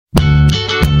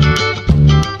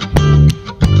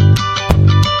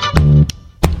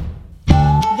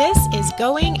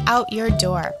Going Out Your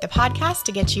Door, the podcast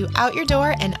to get you out your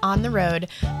door and on the road.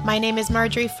 My name is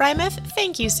Marjorie Frymouth.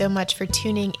 Thank you so much for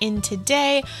tuning in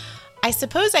today. I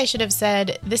suppose I should have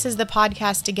said this is the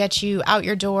podcast to get you out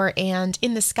your door and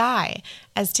in the sky,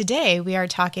 as today we are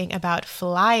talking about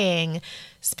flying,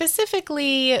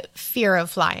 specifically fear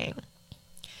of flying.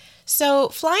 So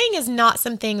flying is not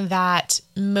something that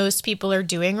most people are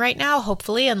doing right now,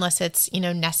 hopefully, unless it's,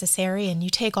 necessary and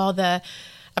you take all the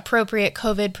appropriate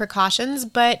COVID precautions.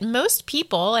 But most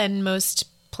people and most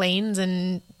planes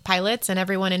and pilots and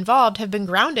everyone involved have been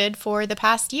grounded for the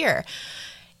past year,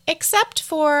 except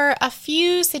for a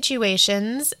few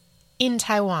situations in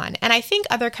Taiwan. And I think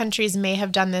other countries may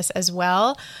have done this as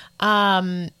well.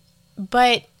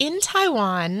 But in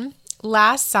Taiwan,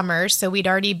 last summer, so we'd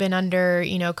already been under,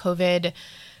 COVID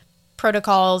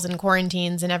protocols and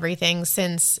quarantines and everything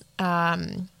since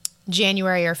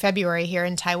January or February here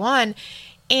in Taiwan.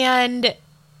 And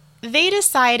they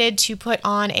decided to put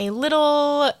on a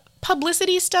little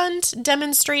publicity stunt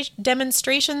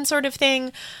demonstration sort of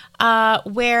thing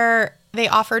where they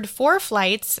offered 4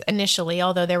 flights initially,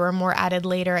 although there were more added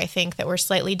later, I think, that were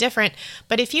slightly different,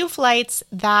 but a few flights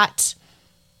that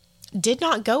did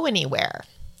not go anywhere.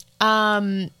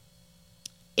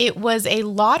 It was a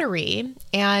lottery,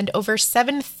 and over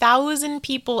 7,000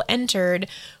 people entered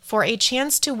for a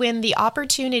chance to win the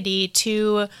opportunity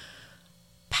to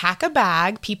pack a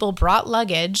bag. People brought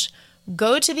luggage,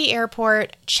 go to the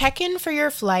airport, check in for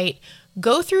your flight,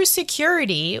 go through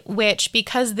security, which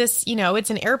because this, it's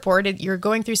an airport, you're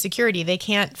going through security. They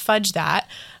can't fudge that.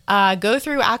 Go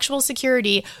through actual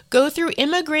security, go through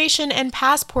immigration and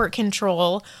passport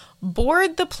control,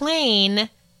 board the plane,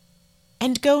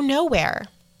 and go nowhere.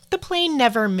 The plane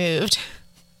never moved.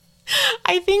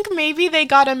 I think maybe they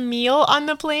got a meal on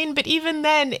the plane, but even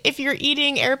then, if you're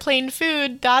eating airplane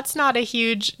food, that's not a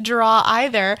huge draw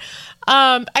either.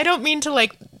 I don't mean to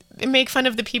make fun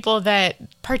of the people that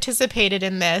participated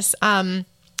in this.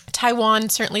 Taiwan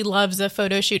certainly loves a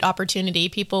photo shoot opportunity.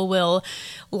 People will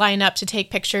line up to take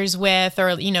pictures with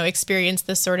or, experience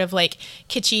this sort of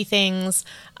kitschy things.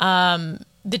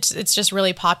 It's just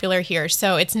really popular here.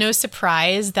 So it's no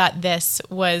surprise that this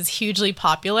was hugely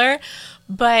popular.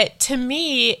 But to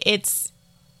me, it's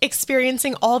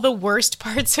experiencing all the worst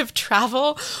parts of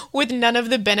travel with none of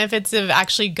the benefits of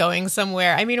actually going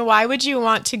somewhere. I mean, why would you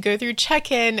want to go through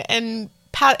check-in and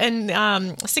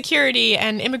security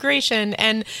and immigration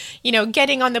and,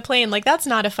 getting on the plane? That's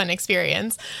not a fun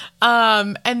experience.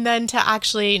 And then to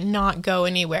actually not go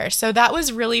anywhere. So that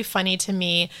was really funny to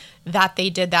me that they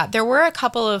did that. There were a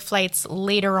couple of flights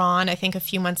later on, I think a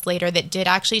few months later, that did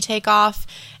actually take off,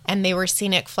 and they were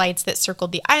scenic flights that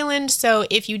circled the island. So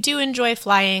if you do enjoy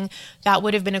flying, that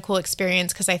would have been a cool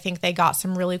experience because I think they got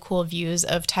some really cool views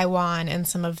of Taiwan and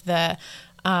some of the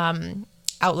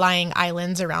outlying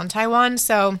islands around Taiwan.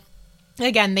 So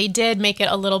again, they did make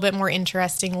it a little bit more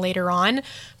interesting later on,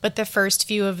 but the first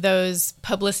few of those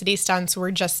publicity stunts were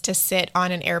just to sit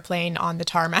on an airplane on the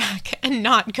tarmac and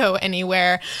not go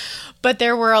anywhere. But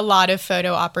there were a lot of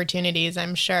photo opportunities,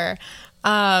 I'm sure.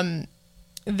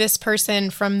 This person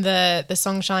from the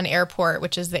Songshan airport,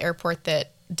 which is the airport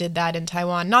that did that in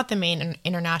Taiwan, not the main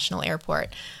international airport,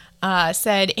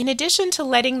 said, in addition to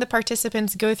letting the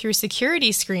participants go through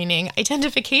security screening,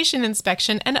 identification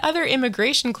inspection, and other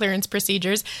immigration clearance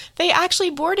procedures, they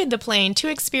actually boarded the plane to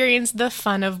experience the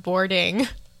fun of boarding.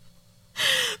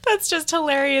 That's just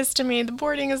hilarious to me. The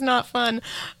boarding is not fun.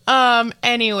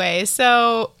 Anyway,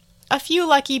 so a few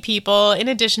lucky people, in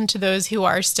addition to those who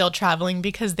are still traveling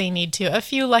because they need to, a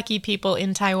few lucky people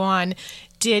in Taiwan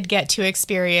did get to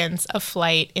experience a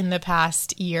flight in the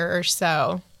past year or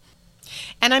so.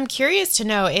 And I'm curious to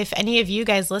know if any of you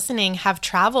guys listening have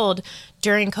traveled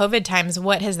during COVID times.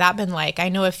 What has that been like? I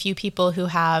know a few people who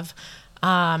have,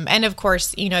 and of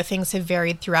course, things have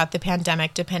varied throughout the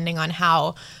pandemic depending on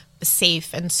how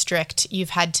safe and strict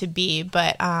you've had to be.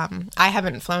 But I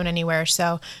haven't flown anywhere,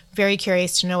 so very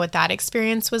curious to know what that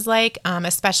experience was like,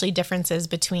 especially differences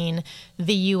between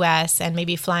the U.S. and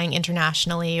maybe flying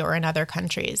internationally or in other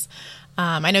countries.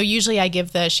 I know usually I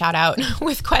give the shout out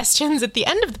with questions at the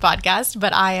end of the podcast,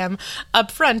 but I am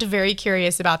upfront very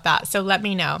curious about that. So let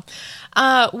me know.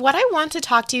 What I want to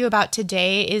talk to you about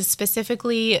today is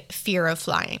specifically fear of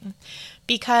flying,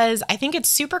 because I think it's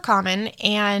super common,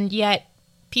 and yet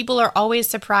people are always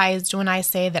surprised when I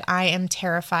say that I am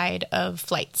terrified of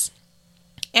flights.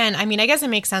 And I mean, I guess it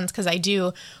makes sense because I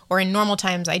do, or in normal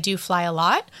times, I do fly a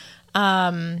lot.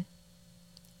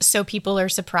 So people are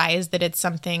surprised that it's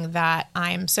something that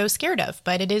I'm so scared of,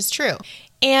 but it is true.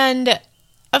 And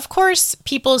of course,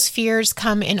 people's fears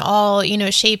come in all,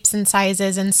 shapes and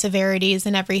sizes and severities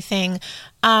and everything.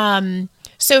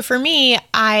 So for me,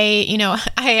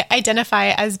 I identify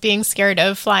as being scared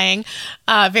of flying,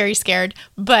 very scared,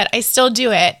 but I still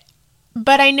do it.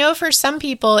 But I know for some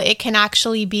people, it can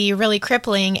actually be really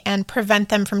crippling and prevent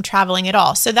them from traveling at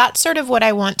all. So that's sort of what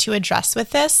I want to address with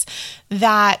this,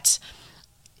 that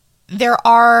there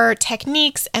are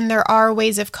techniques and there are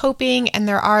ways of coping and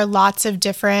there are lots of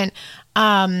different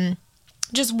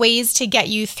just ways to get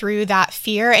you through that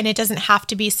fear. And it doesn't have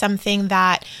to be something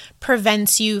that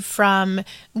prevents you from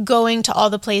going to all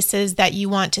the places that you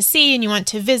want to see and you want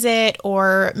to visit,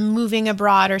 or moving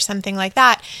abroad or something like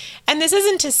that. And this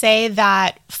isn't to say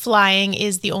that flying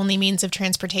is the only means of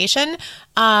transportation.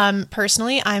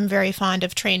 Personally, I'm very fond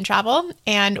of train travel.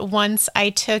 And once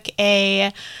I took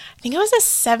I think it was a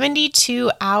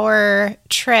 72-hour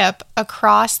trip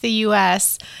across the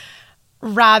US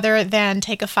rather than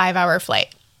take a 5-hour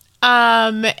flight.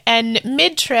 And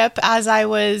mid-trip, as I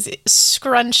was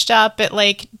scrunched up at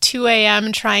like 2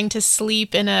 a.m. trying to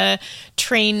sleep in a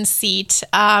train seat,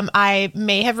 I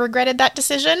may have regretted that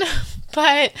decision.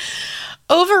 But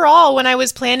overall, when I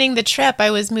was planning the trip,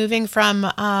 I was moving from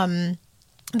the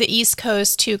East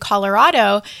Coast to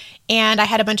Colorado, and I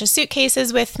had a bunch of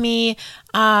suitcases with me.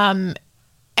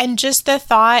 And just the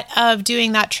thought of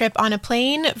doing that trip on a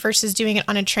plane versus doing it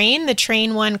on a train, the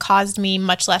train one caused me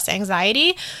much less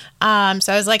anxiety. So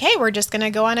I was like, hey, we're just going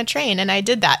to go on a train. And I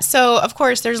did that. So of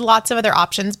course, there's lots of other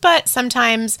options, but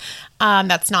sometimes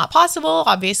that's not possible.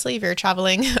 Obviously, if you're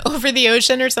traveling over the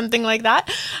ocean or something like that,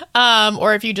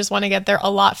 or if you just want to get there a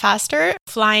lot faster,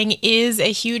 flying is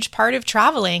a huge part of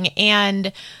traveling.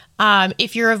 And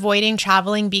if you're avoiding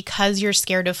traveling because you're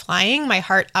scared of flying, my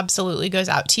heart absolutely goes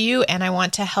out to you. And I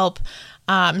want to help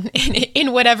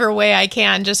in whatever way I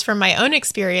can, just from my own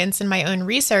experience and my own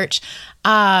research,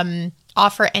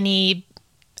 offer any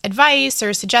advice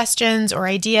or suggestions or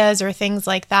ideas or things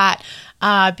like that,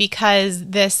 because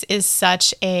this is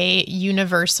such a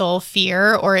universal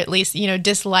fear, or at least,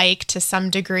 dislike to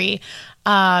some degree.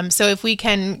 So if we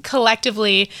can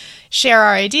collectively share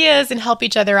our ideas and help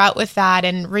each other out with that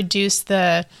and reduce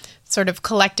the sort of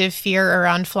collective fear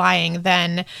around flying,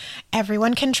 then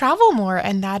everyone can travel more,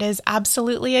 and that is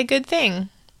absolutely a good thing.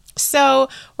 So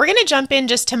we're going to jump in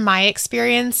just to my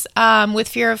experience with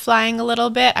fear of flying a little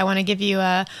bit. I want to give you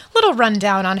a little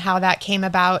rundown on how that came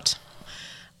about.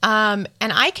 And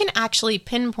I can actually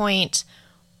pinpoint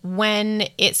when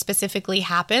it specifically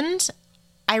happened.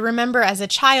 I remember as a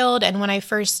child, and when I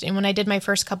did my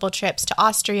first couple trips to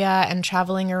Austria and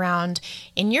traveling around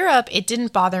in Europe, it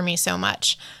didn't bother me so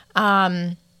much.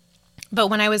 But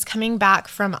when I was coming back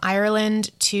from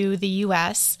Ireland to the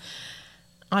US,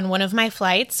 on one of my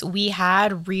flights, we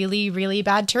had really, really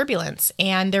bad turbulence.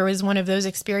 And there was one of those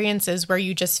experiences where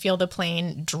you just feel the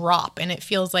plane drop and it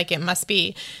feels like it must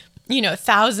be,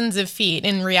 thousands of feet.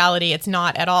 In reality, it's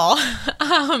not at all.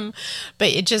 But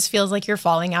it just feels like you're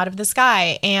falling out of the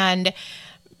sky. And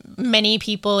many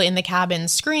people in the cabin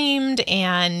screamed,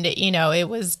 and, it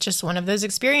was just one of those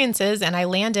experiences. And I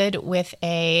landed with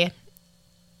I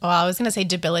was going to say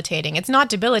debilitating. It's not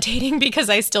debilitating because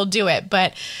I still do it,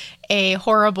 but a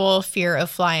horrible fear of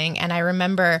flying. And I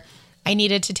remember I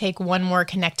needed to take one more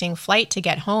connecting flight to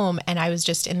get home, and I was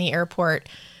just in the airport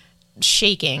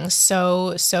shaking,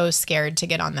 so scared to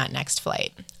get on that next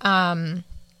flight.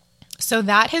 So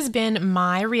that has been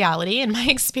my reality and my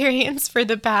experience for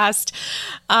the past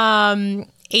 8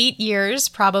 years,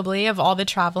 probably, of all the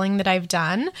traveling that I've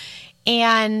done.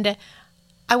 And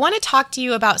I want to talk to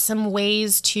you about some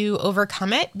ways to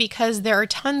overcome it, because there are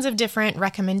tons of different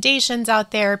recommendations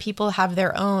out there. People have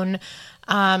their own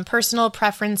personal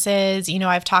preferences.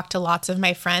 I've talked to lots of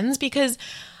my friends because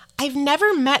I've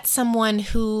never met someone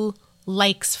who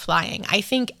likes flying. I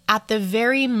think at the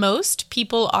very most,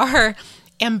 people are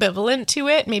ambivalent to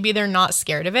it. Maybe they're not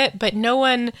scared of it, but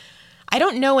I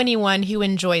don't know anyone who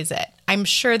enjoys it. I'm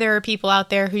sure there are people out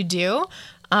there who do,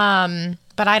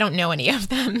 but I don't know any of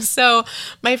them. So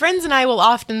my friends and I will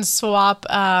often swap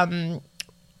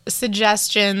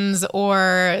suggestions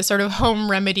or sort of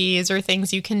home remedies or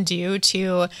things you can do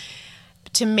to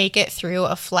make it through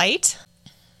a flight.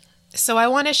 So I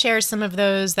want to share some of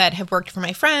those that have worked for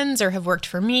my friends or have worked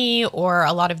for me, or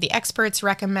a lot of the experts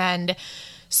recommend.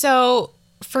 So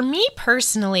for me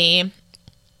personally,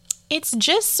 it's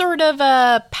just sort of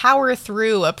a power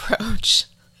through approach.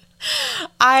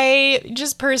 I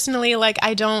just personally,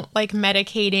 I don't like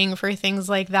medicating for things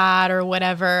like that or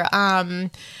whatever.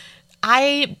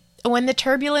 When the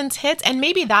turbulence hits, and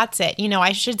maybe that's it,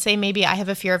 I should say maybe I have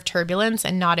a fear of turbulence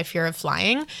and not a fear of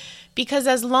flying, Because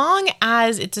as long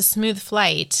as it's a smooth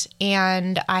flight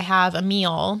and I have a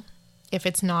meal, if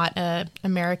it's not a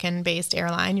American-based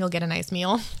airline, you'll get a nice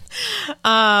meal.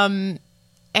 And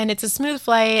it's a smooth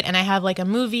flight and I have like a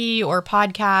movie or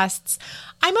podcasts,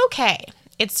 I'm okay.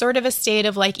 It's sort of a state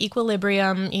of like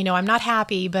equilibrium. I'm not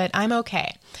happy, but I'm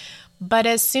okay. But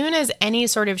as soon as any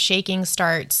sort of shaking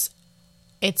starts,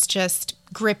 it's just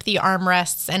grip the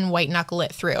armrests and white knuckle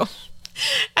it through.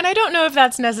 And I don't know if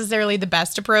that's necessarily the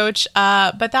best approach,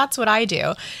 but that's what I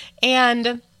do.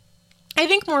 And I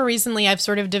think more recently I've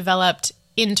sort of developed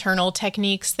internal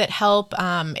techniques that help.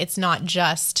 It's not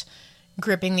just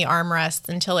gripping the armrests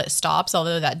until it stops,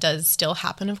 although that does still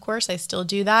happen, of course. I still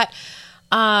do that.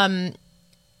 I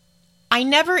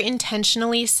never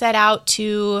intentionally set out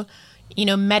to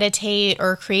meditate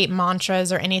or create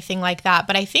mantras or anything like that.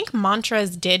 But I think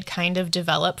mantras did kind of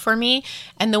develop for me.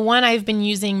 And the one I've been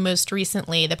using most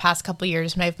recently, the past couple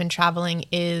years when I've been traveling,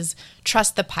 is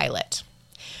trust the pilot.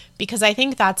 Because I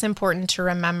think that's important to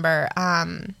remember,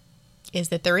 is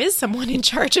that there is someone in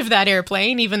charge of that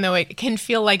airplane, even though it can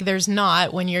feel like there's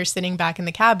not when you're sitting back in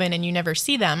the cabin and you never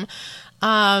see them.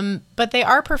 But they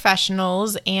are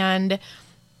professionals, and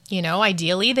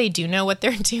ideally they do know what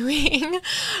they're doing.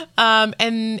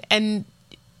 And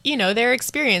they're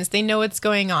experienced. They know what's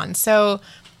going on. So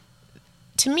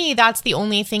to me, that's the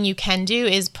only thing you can do,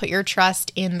 is put your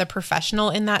trust in the professional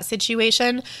in that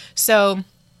situation. So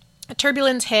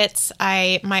turbulence hits,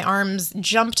 my arms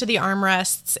jump to the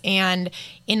armrests, and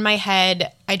in my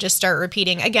head, I just start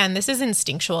repeating. Again, this is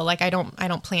instinctual. Like I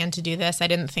don't plan to do this. I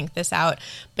didn't think this out,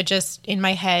 but just in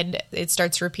my head, it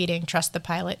starts repeating, trust the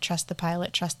pilot, trust the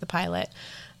pilot, trust the pilot.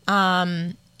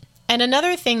 And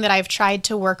another thing that I've tried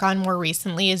to work on more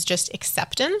recently is just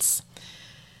acceptance,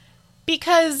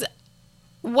 because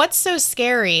what's so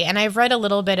scary, and I've read a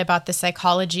little bit about the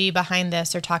psychology behind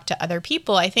this or talked to other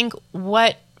people, I think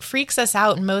what freaks us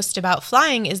out most about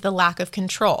flying is the lack of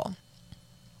control.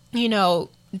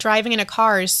 Driving in a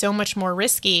car is so much more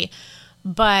risky,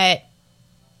 but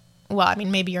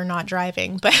maybe you're not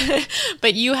driving,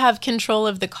 but you have control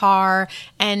of the car,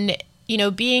 and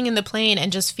being in the plane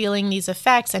and just feeling these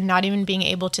effects and not even being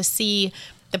able to see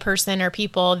the person or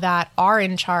people that are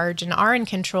in charge and are in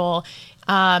control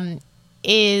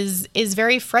is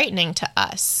very frightening to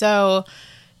us. So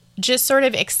just sort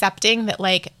of accepting that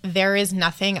like there is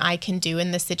nothing I can do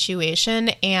in this situation,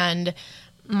 and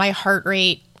my heart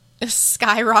rate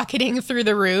skyrocketing through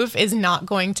the roof is not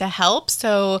going to help.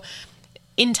 So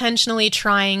intentionally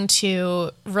trying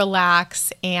to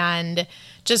relax and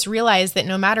just realize that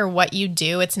no matter what you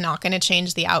do, it's not going to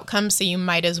change the outcome. So you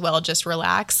might as well just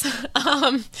relax.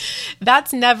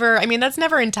 That's never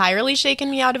entirely shaken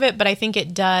me out of it, but I think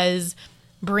it does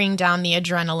bring down the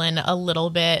adrenaline a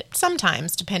little bit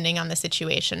sometimes, depending on the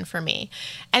situation for me.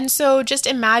 And so just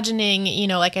imagining,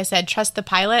 like I said, trust the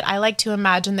pilot. I like to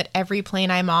imagine that every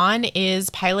plane I'm on is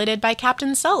piloted by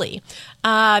Captain Sully.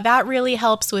 That really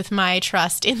helps with my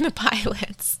trust in the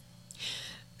pilots.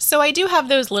 So I do have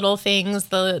those little things,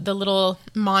 the little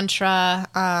mantra,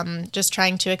 just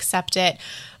trying to accept it.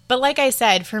 But like I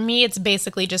said, for me, it's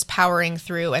basically just powering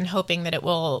through and hoping that it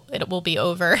will be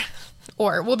over.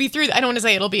 Or we'll be through, I don't want to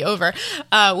say it'll be over.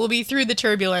 We'll be through the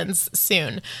turbulence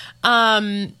soon.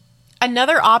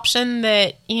 Another option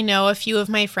that, a few of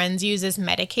my friends use is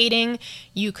medicating.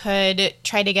 You could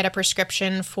try to get a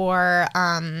prescription for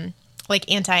like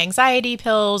anti-anxiety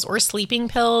pills or sleeping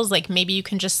pills. Like maybe you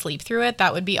can just sleep through it.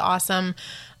 That would be awesome.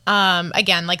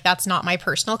 Again, like that's not my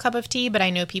personal cup of tea, but I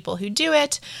know people who do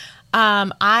it.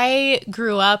 I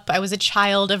was a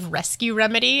child of Rescue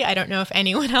Remedy. I don't know if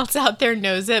anyone else out there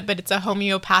knows it, but it's a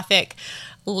homeopathic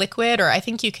liquid, or I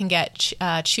think you can get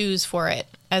chews for it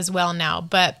as well now.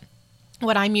 But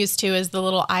what I'm used to is the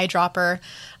little eyedropper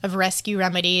of Rescue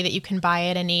Remedy that you can buy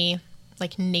at any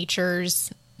like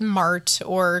Nature's Mart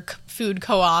or food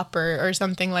co-op or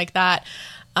something like that.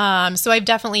 So I've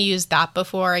definitely used that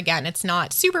before. Again, it's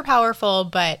not super powerful,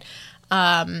 but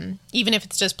even if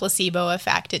it's just placebo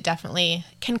effect, it definitely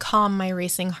can calm my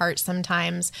racing heart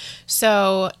sometimes.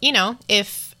 So,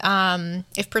 if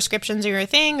prescriptions are your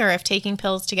thing, or if taking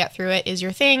pills to get through it is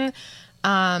your thing,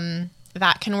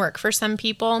 that can work for some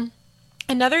people.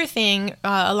 Another thing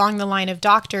along the line of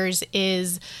doctors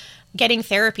is getting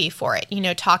therapy for it,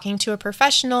 talking to a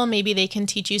professional. Maybe they can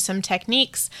teach you some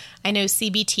techniques. I know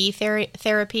CBT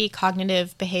therapy,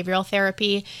 cognitive behavioral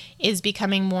therapy, is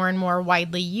becoming more and more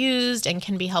widely used and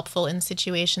can be helpful in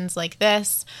situations like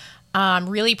this.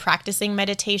 Really practicing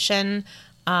meditation,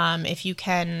 if you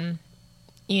can,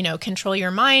 control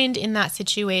your mind in that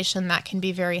situation, that can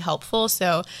be very helpful.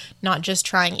 So not just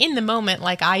trying in the moment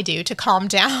like I do to calm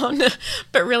down,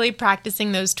 but really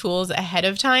practicing those tools ahead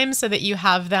of time so that you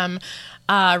have them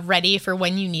ready for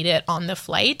when you need it on the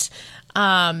flight.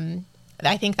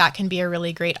 I think that can be a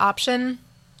really great option.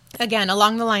 Again,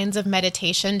 along the lines of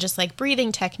meditation, just like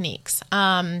breathing techniques.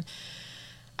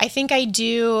 I think I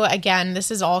do, again, this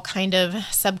is all kind of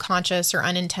subconscious or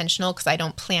unintentional because I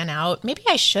don't plan out. Maybe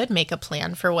I should make a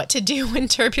plan for what to do when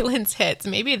turbulence hits.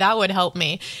 Maybe that would help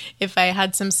me if I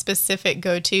had some specific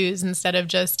go-tos instead of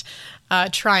just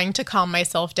trying to calm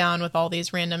myself down with all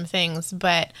these random things.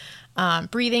 But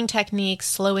breathing techniques,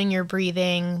 slowing your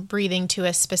breathing to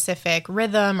a specific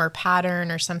rhythm or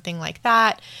pattern or something like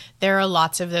that. There are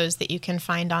lots of those that you can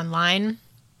find online.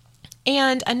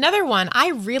 And another one, I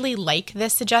really like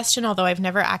this suggestion, although I've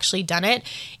never actually done it,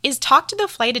 is talk to the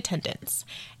flight attendants.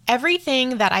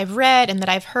 Everything that I've read and that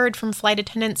I've heard from flight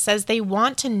attendants says they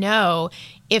want to know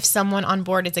if someone on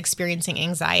board is experiencing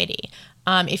anxiety.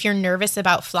 If you're nervous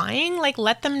about flying, like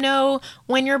let them know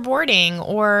when you're boarding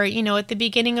or, at the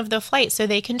beginning of the flight so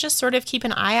they can just sort of keep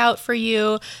an eye out for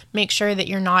you, make sure that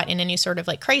you're not in any sort of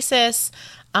like crisis,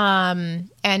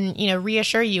 and,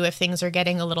 reassure you if things are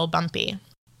getting a little bumpy.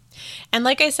 And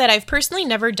like I said, I've personally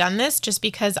never done this just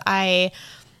because I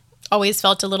always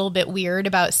felt a little bit weird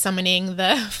about summoning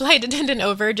the flight attendant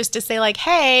over just to say like,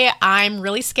 hey, I'm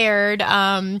really scared.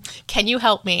 Can you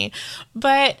help me?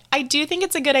 But I do think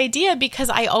it's a good idea because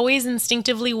I always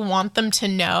instinctively want them to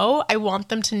know. I want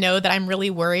them to know that I'm really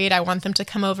worried. I want them to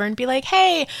come over and be like,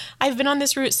 hey, I've been on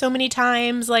this route so many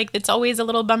times. Like it's always a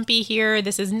little bumpy here.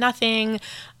 This is nothing.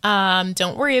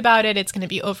 Don't worry about it. It's going to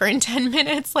be over in 10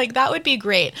 minutes. Like that would be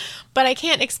great. But I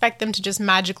can't expect them to just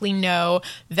magically know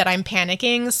that I'm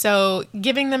panicking. So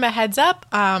giving them a heads up,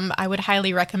 I would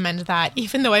highly recommend that.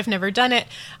 Even though I've never done it,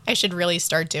 I should really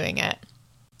start doing it.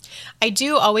 I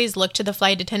do always look to the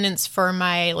flight attendants for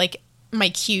my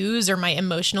cues or my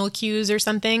emotional cues or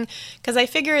something, because I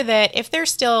figure that if they're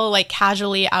still like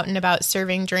casually out and about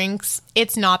serving drinks,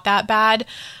 it's not that bad.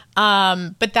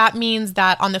 But that means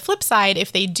that on the flip side,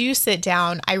 if they do sit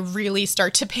down, I really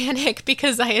start to panic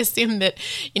because I assume that,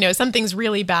 something's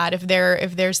really bad if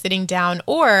they're sitting down.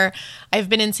 Or I've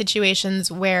been in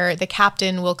situations where the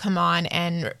captain will come on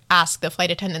and ask the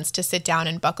flight attendants to sit down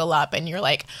and buckle up. And you're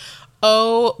like,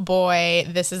 oh boy,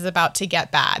 this is about to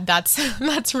get bad.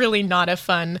 That's really not a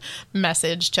fun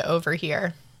message to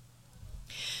overhear.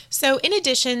 So in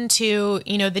addition to,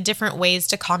 the different ways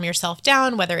to calm yourself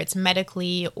down, whether it's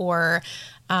medically or,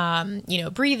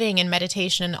 breathing and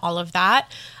meditation and all of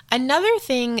that, another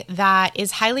thing that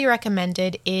is highly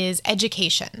recommended is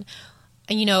education.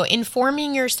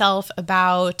 Informing yourself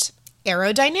about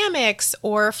aerodynamics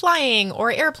or flying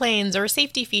or airplanes or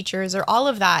safety features or all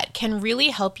of that can really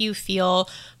help you feel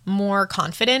more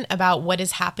confident about what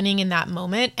is happening in that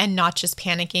moment and not just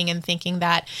panicking and thinking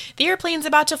that the airplane's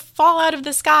about to fall out of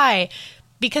the sky,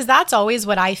 because that's always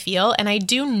what I feel. And I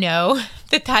do know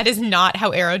that is not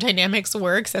how aerodynamics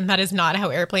works and that is not how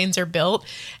airplanes are built.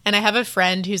 And I have a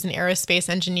friend who's an aerospace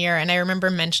engineer, and I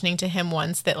remember mentioning to him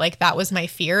once that that was my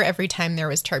fear every time there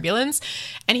was turbulence.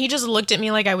 And he just looked at me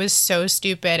like I was so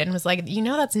stupid and was like,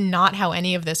 that's not how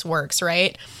any of this works,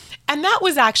 right? And that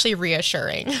was actually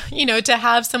reassuring, to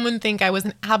have someone think I was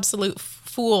an absolute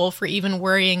fool for even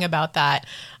worrying about that,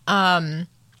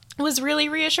 was really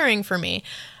reassuring for me.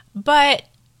 But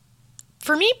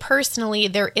for me personally,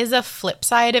 there is a flip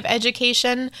side of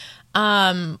education.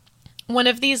 One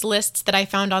of these lists that I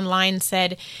found online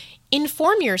said,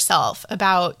 inform yourself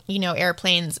about,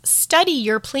 airplanes, study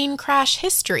your plane crash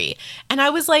history. And I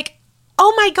was like,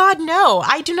 oh my God, no,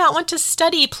 I do not want to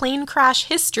study plane crash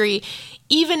history,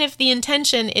 even if the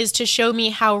intention is to show me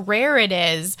how rare it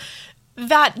is.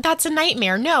 That's a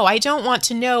nightmare. No, I don't want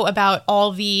to know about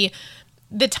all the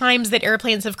times that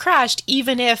airplanes have crashed,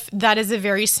 even if that is a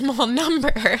very small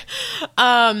number.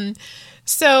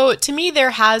 So to me,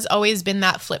 there has always been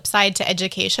that flip side to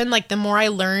education. Like the more I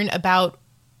learn about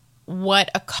what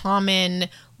a common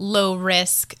low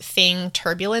risk thing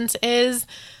turbulence is,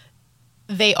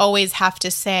 they always have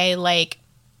to say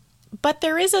but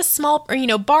there is a small,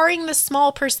 barring the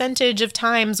small percentage of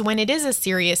times when it is a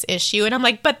serious issue. And I'm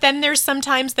like, but then there's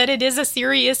sometimes that it is a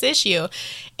serious issue.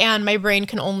 And my brain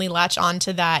can only latch on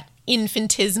to that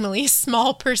infinitesimally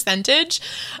small percentage.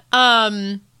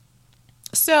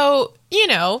 So,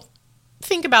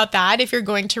 think about that. If you're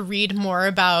going to read more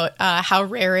about how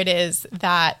rare it is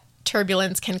that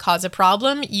turbulence can cause a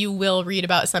problem, you will read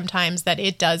about sometimes that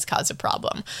it does cause a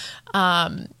problem.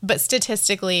 But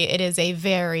statistically, it is a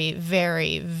very,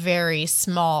 very, very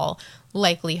small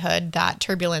likelihood that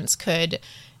turbulence could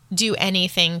do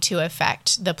anything to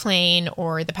affect the plane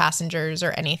or the passengers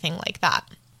or anything like that.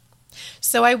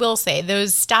 So I will say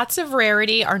those stats of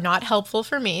rarity are not helpful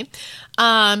for me,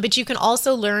 but you can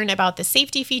also learn about the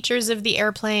safety features of the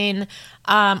airplane.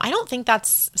 I don't think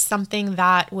that's something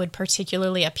that would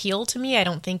particularly appeal to me. I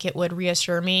don't think it would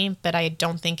reassure me, but I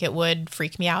don't think it would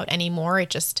freak me out anymore. It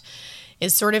just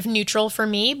is sort of neutral for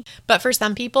me. But for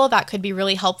some people, that could be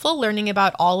really helpful, learning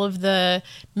about all of the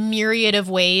myriad of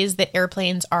ways that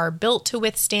airplanes are built to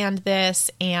withstand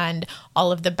this and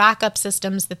all of the backup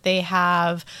systems that they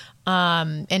have.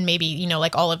 And maybe, you know,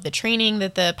 like all of the training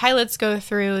that the pilots go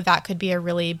through, that could be a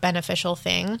really beneficial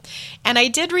thing. And I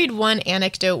did read one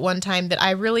anecdote one time that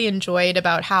I really enjoyed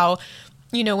about how,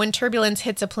 you know, when turbulence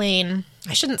hits a plane,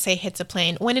 I shouldn't say hits a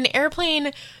plane, when an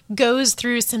airplane goes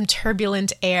through some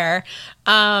turbulent air,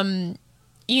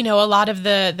 you know, a lot of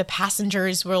the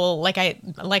passengers will, like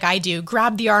I do,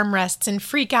 grab the armrests and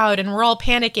freak out and we're all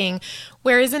panicking.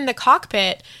 Whereas in the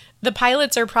cockpit, the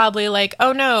pilots are probably like,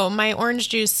 oh no, my orange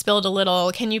juice spilled a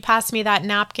little. Can you pass me that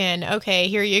napkin? Okay,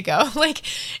 here you go. Like,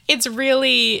 it's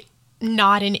really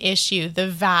not an issue the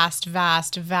vast,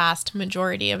 vast, vast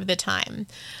majority of the time.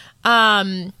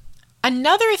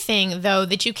 Another thing, though,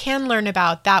 that you can learn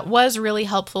about that was really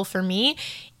helpful for me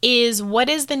is what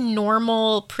is the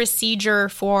normal procedure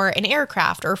for an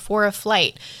aircraft or for a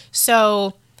flight.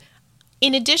 So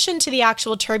in addition to the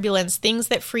actual turbulence, things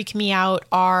that freak me out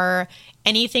are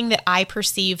anything that I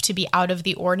perceive to be out of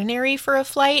the ordinary for a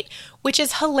flight, which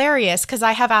is hilarious because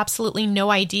I have absolutely no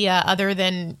idea other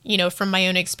than, you know, from my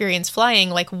own experience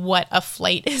flying, like what a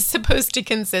flight is supposed to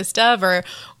consist of or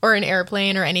an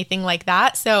airplane or anything like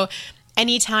that. So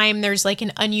anytime there's like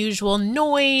an unusual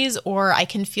noise or I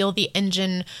can feel the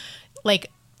engine like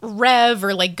rev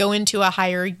or like go into a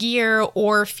higher gear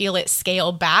or feel it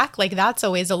scale back, like that's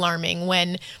always alarming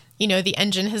when, you know, the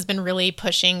engine has been really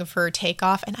pushing for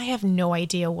takeoff. And I have no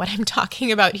idea what I'm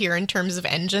talking about here in terms of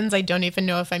engines. I don't even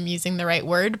know if I'm using the right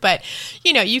word, but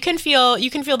you know, you can feel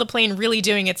the plane really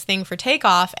doing its thing for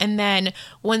takeoff. And then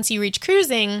once you reach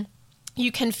cruising,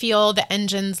 you can feel the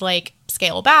engines like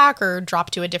scale back or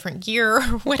drop to a different gear or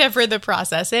whatever the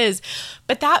process is.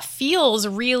 But that feels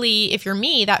really, if you're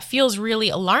me, that feels really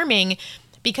alarming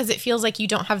because it feels like you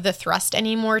don't have the thrust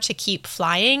anymore to keep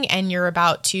flying and you're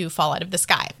about to fall out of the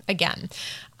sky again.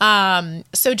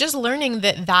 So just learning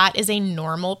that that is a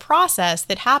normal process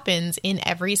that happens in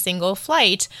every single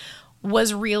flight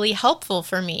was really helpful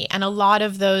for me. And a lot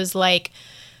of those like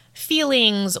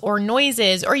feelings or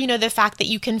noises, or, you know, the fact that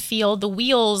you can feel the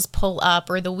wheels pull up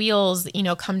or the wheels, you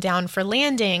know, come down for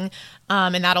landing,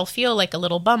 and that'll feel like a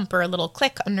little bump or a little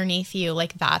click underneath you.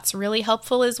 Like that's really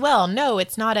helpful as well. No,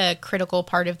 it's not a critical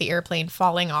part of the airplane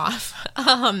falling off.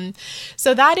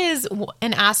 So that is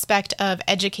an aspect of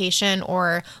education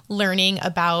or learning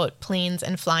about planes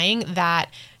and flying that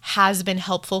has been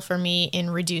helpful for me in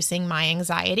reducing my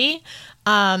anxiety.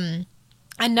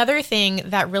 Another thing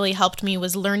that really helped me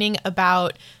was learning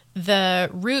about the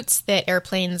routes that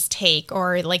airplanes take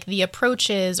or like the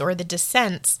approaches or the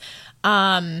descents.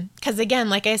 Because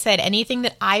again, like I said, anything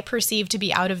that I perceive to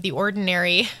be out of the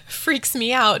ordinary freaks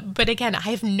me out. But again, I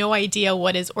have no idea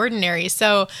what is ordinary.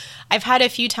 So I've had a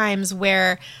few times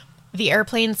where the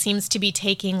airplane seems to be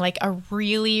taking like a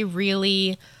really,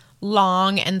 really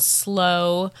long and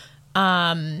slow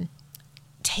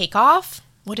takeoff.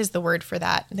 What is the word for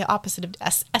that? The opposite of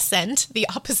ascent, the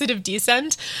opposite of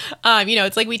descent. You know,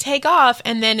 it's like we take off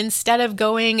and then instead of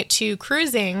going to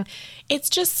cruising, it's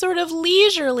just sort of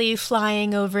leisurely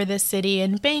flying over the city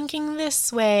and banking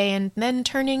this way and then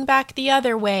turning back the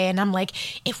other way. And I'm like,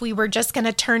 if we were just going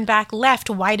to turn back left,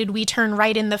 why did we turn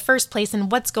right in the first place?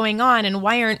 And what's going on? And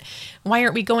why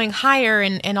aren't we going higher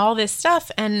and all this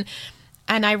stuff? And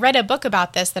I read a book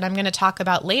about this that I'm going to talk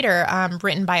about later,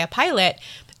 written by a pilot.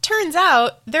 Turns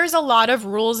out there's a lot of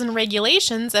rules and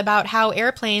regulations about how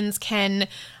airplanes can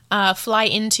fly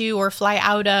into or fly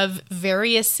out of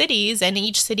various cities, and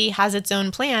each city has its own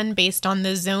plan based on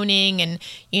the zoning and,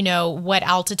 you know, what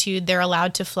altitude they're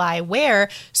allowed to fly where.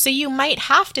 So you might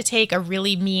have to take a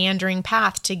really meandering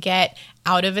path to get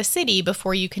out of a city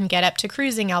before you can get up to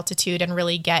cruising altitude and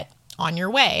really get on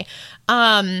your way.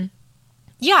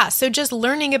 Yeah, so just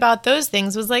learning about those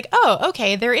things was like, oh,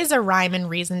 okay, there is a rhyme and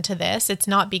reason to this. It's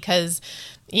not because,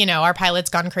 you know, our pilot's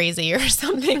gone crazy or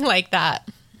something like that.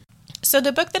 So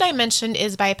the book that I mentioned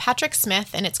is by Patrick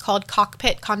Smith, and it's called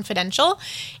Cockpit Confidential.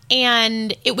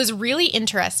 And it was really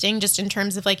interesting just in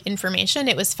terms of like information.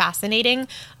 It was fascinating,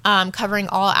 covering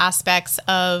all aspects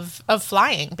of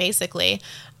flying, basically.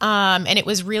 And it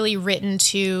was really written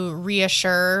to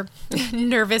reassure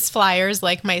nervous flyers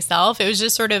like myself. It was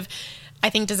just sort of, I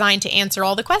think, designed to answer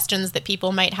all the questions that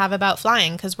people might have about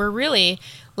flying, because we're really,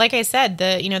 like I said,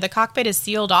 the cockpit is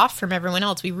sealed off from everyone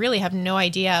else. We really have no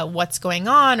idea what's going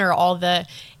on or all the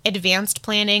advanced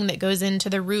planning that goes into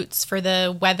the routes for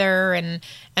the weather and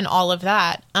all of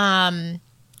that.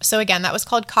 So again, that was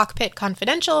called Cockpit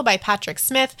Confidential by Patrick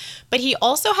Smith, but he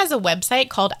also has a website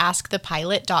called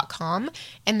askthepilot.com,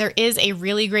 and there is a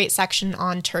really great section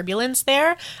on turbulence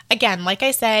there. Again, like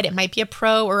I said, it might be a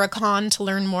pro or a con to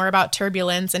learn more about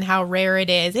turbulence and how rare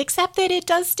it is, except that it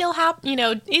does still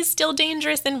is still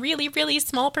dangerous in really, really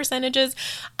small percentages.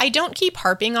 I don't keep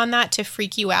harping on that to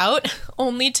freak you out,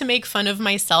 only to make fun of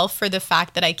myself for the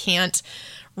fact that I can't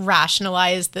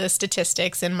rationalize the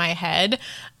statistics in my head.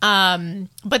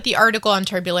 But the article on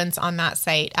turbulence on that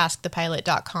site,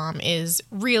 askthepilot.com, is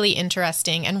really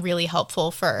interesting and really helpful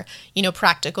for,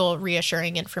 practical,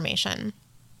 reassuring information.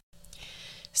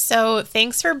 So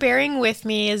thanks for bearing with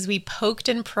me as we poked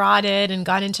and prodded and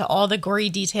got into all the gory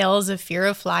details of fear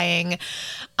of flying.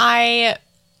 I'm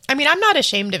not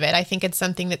ashamed of it. I think it's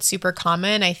something that's super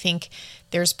common. I think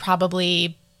there's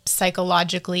probably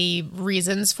psychologically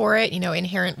reasons for it,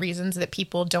 inherent reasons that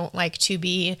people don't like to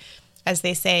be, as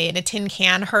they say, in a tin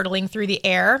can hurtling through the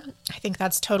air. I think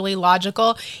that's totally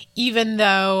logical, even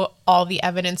though all the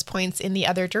evidence points in the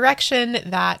other direction,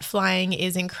 that flying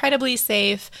is incredibly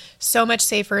safe, so much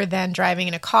safer than driving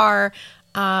in a car.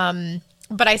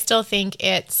 But I still think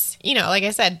it's, like I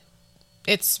said,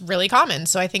 it's really common.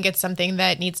 So I think it's something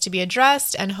that needs to be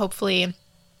addressed, and hopefully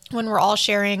when we're all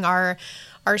sharing our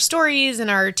stories and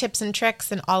our tips and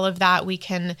tricks and all of that, we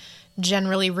can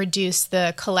generally reduce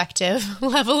the collective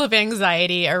level of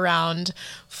anxiety around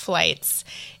flights.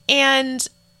 And,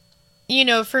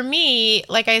 for me,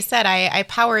 like I said, I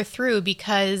power through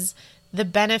because the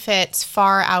benefits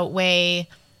far outweigh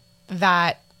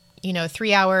that,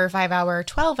 3-hour, 5-hour,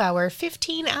 12-hour,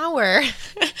 15-hour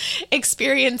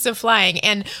experience of flying.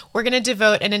 And we're going to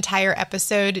devote an entire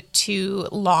episode to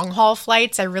long haul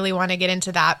flights. I really want to get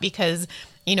into that because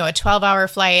a 12-hour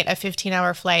flight, a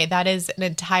 15-hour flight, that is an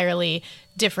entirely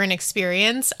different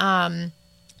experience. So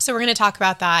we're going to talk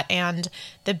about that and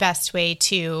the best way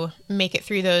to make it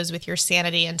through those with your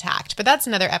sanity intact. But that's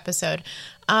another episode.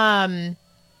 So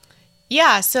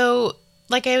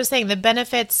like I was saying, the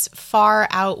benefits far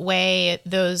outweigh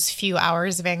those few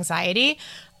hours of anxiety,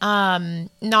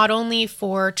 not only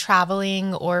for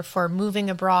traveling or for moving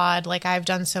abroad like I've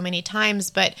done so many times,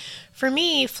 but for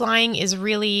me, flying is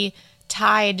really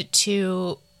tied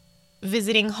to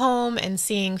visiting home and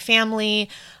seeing family,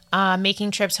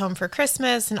 making trips home for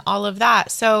Christmas and all of that.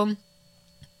 So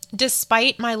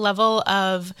despite my level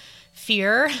of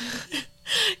fear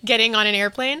getting on an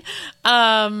airplane,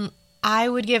 I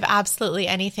would give absolutely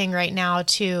anything right now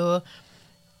to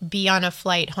be on a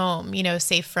flight home,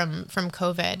 safe from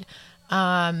COVID.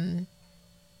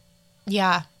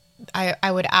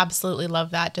 I would absolutely love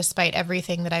that, despite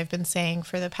everything that I've been saying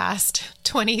for the past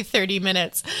 20, 30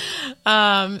 minutes.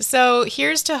 So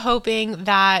here's to hoping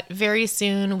that very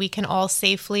soon we can all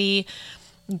safely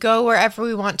go wherever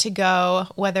we want to go,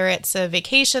 whether it's a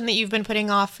vacation that you've been putting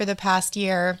off for the past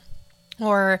year,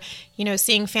 or,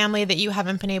 seeing family that you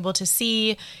haven't been able to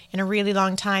see in a really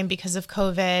long time because of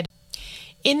COVID.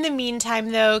 In the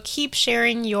meantime, though, keep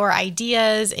sharing your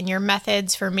ideas and your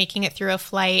methods for making it through a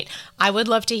flight. I would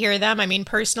love to hear them.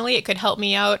 Personally, it could help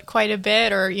me out quite a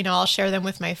bit, or, I'll share them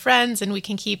with my friends and we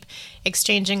can keep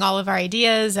exchanging all of our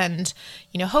ideas and,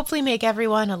 hopefully make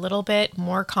everyone a little bit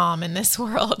more calm in this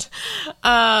world.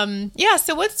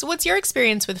 So what's your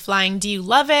experience with flying? Do you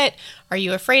love it? Are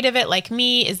you afraid of it like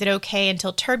me? Is it okay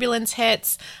until turbulence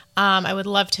hits? I would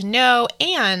love to know.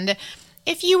 And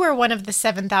if you were one of the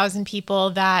 7,000 people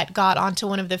that got onto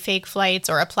one of the fake flights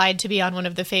or applied to be on one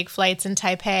of the fake flights in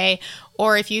Taipei,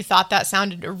 or if you thought that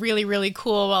sounded really, really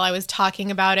cool while I was talking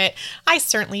about it, I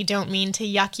certainly don't mean to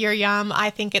yuck your yum.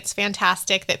 I think it's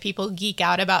fantastic that people geek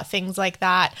out about things like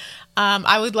that.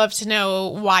 I would love to know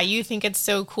why you think it's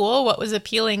so cool. What was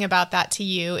appealing about that to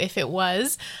you, if it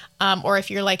was, or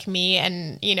if you're like me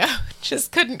and,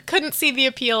 just couldn't see the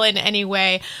appeal in any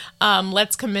way.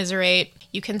 Let's commiserate.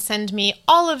 You can send me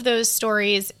all of those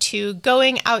stories to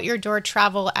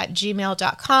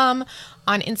goingoutyourdoortravel@gmail.com,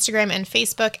 on Instagram and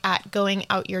Facebook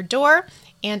 @goingoutyourdoor,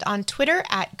 and on Twitter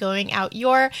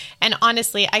 @goingoutyour. And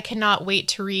honestly, I cannot wait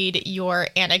to read your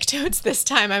anecdotes this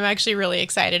time. I'm actually really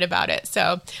excited about it.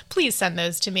 So please send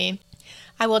those to me.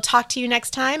 I will talk to you next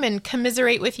time and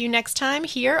commiserate with you next time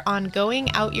here on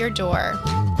Going Out Your Door.